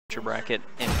bracket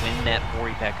and win that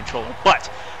 40-pack controller. But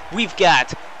we've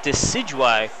got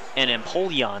Decidueye and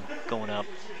Empoleon going up.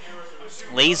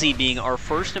 Lazy being our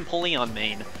first Empoleon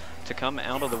main to come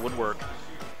out of the woodwork.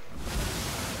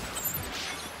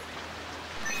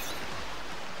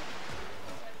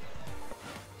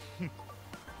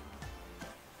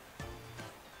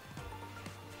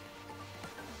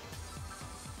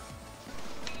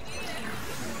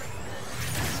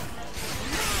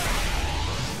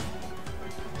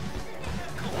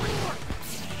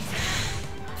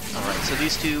 So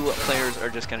these two players are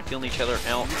just kind of feeling each other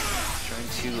out, trying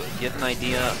to get an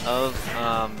idea of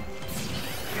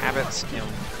habits and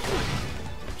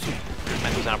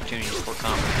find those opportunities for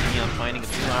combo. Eeveeon finding a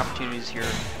few opportunities here.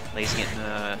 Lazy getting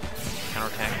a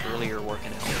counterattack earlier,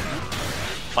 working out.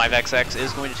 5XX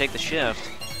is going to take the shift.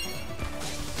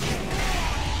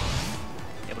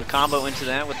 Able to combo into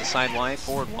that with the side Y,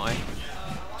 forward Y.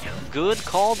 Good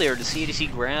call there to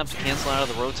CADC grab to cancel out of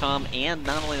the Rotom, and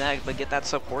not only that, but get that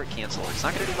support cancel. It's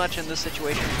not going to do much in this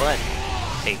situation, but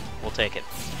hey, we'll take it.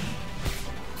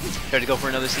 Try to go for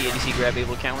another CADC grab,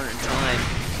 able to counter in time.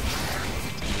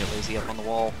 Get Lazy up on the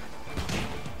wall.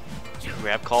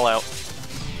 Grab call out.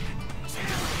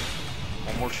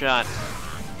 One more shot.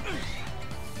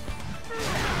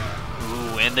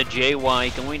 Ooh, and the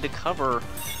JY going to cover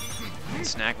and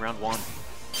snag round one.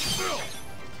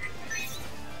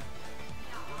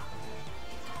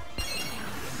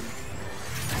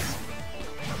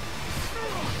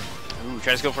 Ooh,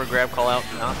 tries to go for a grab call out,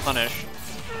 not punish.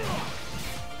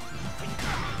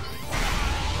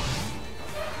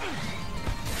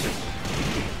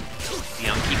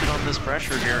 Eeveeon keeping on this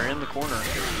pressure here in the corner.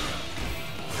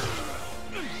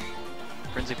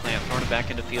 Frenzy Plant throwing it back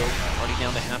into field, already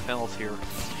down to half health here.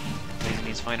 Lazy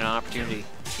needs to find an opportunity.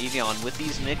 Eeveeon with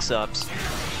these mix-ups.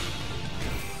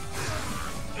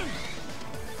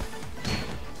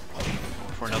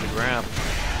 For another grab.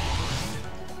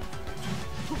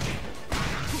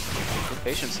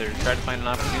 Patience there, try to find an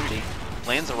opportunity.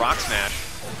 Lands a rock smash.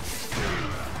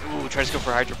 Ooh, tries to go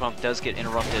for Hydro Pump, does get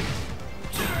interrupted.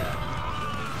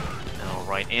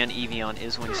 Alright, and Eeveeon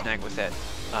is going to snag with that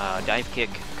dive kick,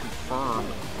 confirm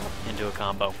into a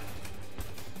combo.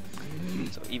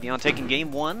 So Eeveeon taking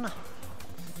game one.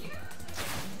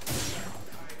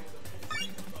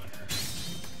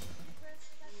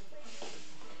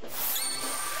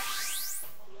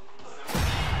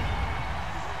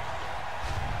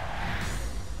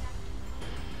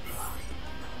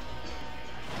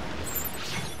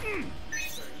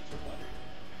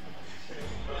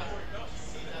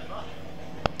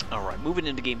 Alright, moving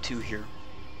into game two here.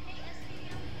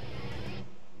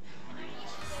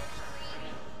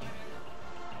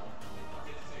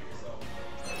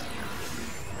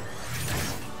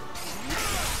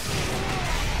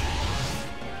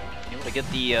 Able to get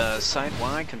the side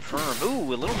Y confirmed.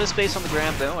 Ooh, a little misspace on the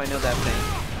grab though, I know that thing.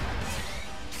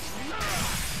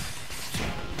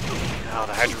 Oh,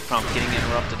 the Hydro Pump getting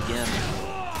interrupted again.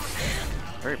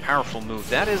 Very powerful move.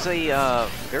 That is a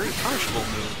very punishable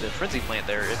move, the Frenzy Plant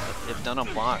there, if done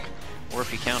on block, or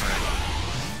if you counter it.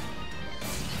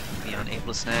 Eeveeon able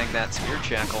to snag that Spirit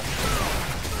Shackle.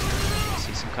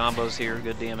 See some combos here,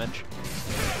 good damage.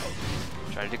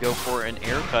 Tried to go for an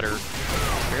air cutter,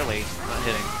 barely, not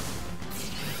hitting.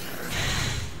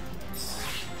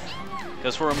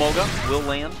 Goes for a Emolga, will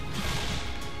land.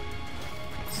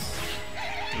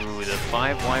 Ooh, the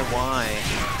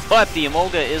 5YY. But the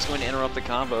Emolga is going to interrupt the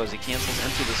combo as he cancels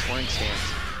into the scoring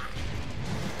stance.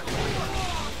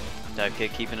 Dive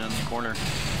kick keeping it in the corner.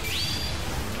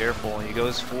 Careful, he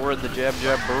goes for the jab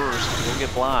burst. He'll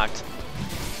get blocked.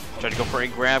 Try to go for a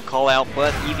grab call out,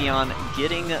 but Eeveeon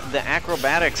getting the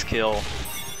acrobatics kill.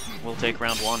 We'll take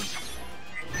round one.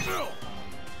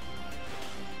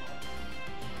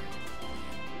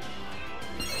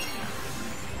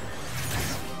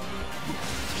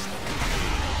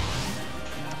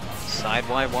 Side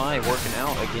YY working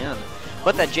out again.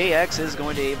 But that JX is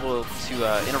going to be able to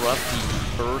interrupt the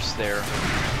burst there.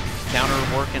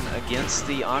 Counter working against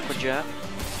the Aqua Jet.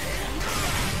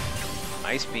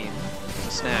 Ice Beam,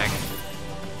 the snag.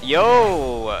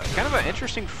 Yo! Kind of an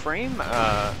interesting frame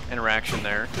interaction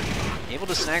there. Able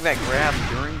to snag that grab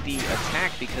during the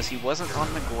attack because he wasn't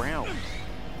on the ground.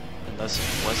 And thus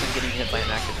wasn't getting hit by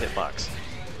an active hitbox.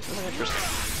 Really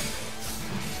interesting.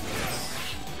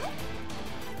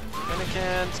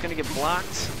 It's gonna get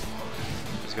blocked.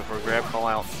 Let's go for a grab call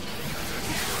out.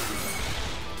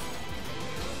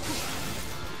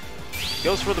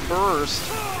 Goes for the burst.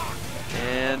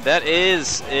 And it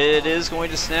is going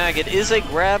to snag. It is a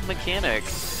grab mechanic.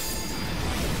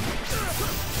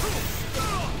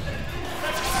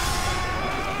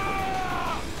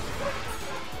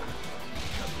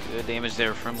 Good damage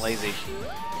there from Lazy.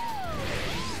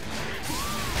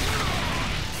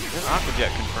 Good Aqua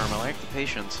Jet confirm. I like the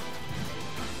patience.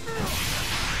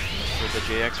 For the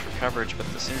JX for coverage, but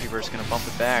the Synergy Burst is going to bump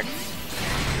it back.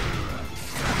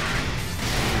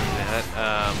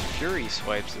 That Fury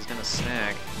Swipes is going to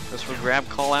snag. Goes for grab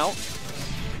call out.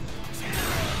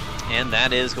 And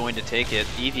that is going to take it.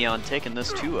 Eeveeon taking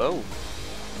this 2-0.